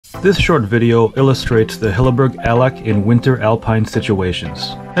This short video illustrates the Hilleberg Allak in winter alpine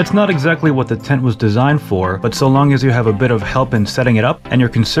situations. It's not exactly what the tent was designed for, but so long as you have a bit of help in setting it up and you're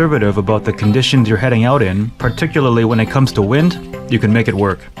conservative about the conditions you're heading out in, particularly when it comes to wind, you can make it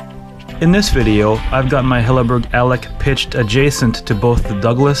work. In this video, I've got my Hilleberg Allak pitched adjacent to both the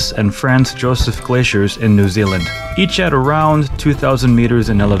Douglas and Franz Joseph glaciers in New Zealand, each at around 2,000 meters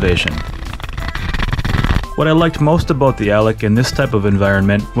in elevation. What I liked most about the Allak in this type of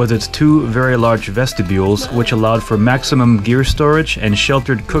environment was its two very large vestibules, which allowed for maximum gear storage and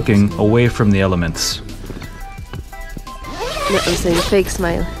sheltered cooking away from the elements. That was a fake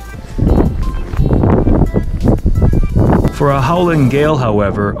smile. For a howling gale,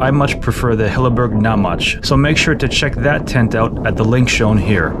 however, I much prefer the Hilleberg Notch, so make sure to check that tent out at the link shown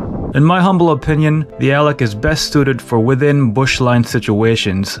here. In my humble opinion, the Allak is best suited for within bushline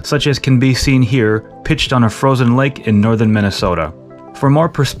situations, such as can be seen here, pitched on a frozen lake in northern Minnesota. For more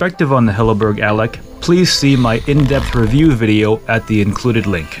perspective on the Hilleberg Allak, please see my in-depth review video at the included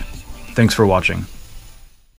link. Thanks for watching.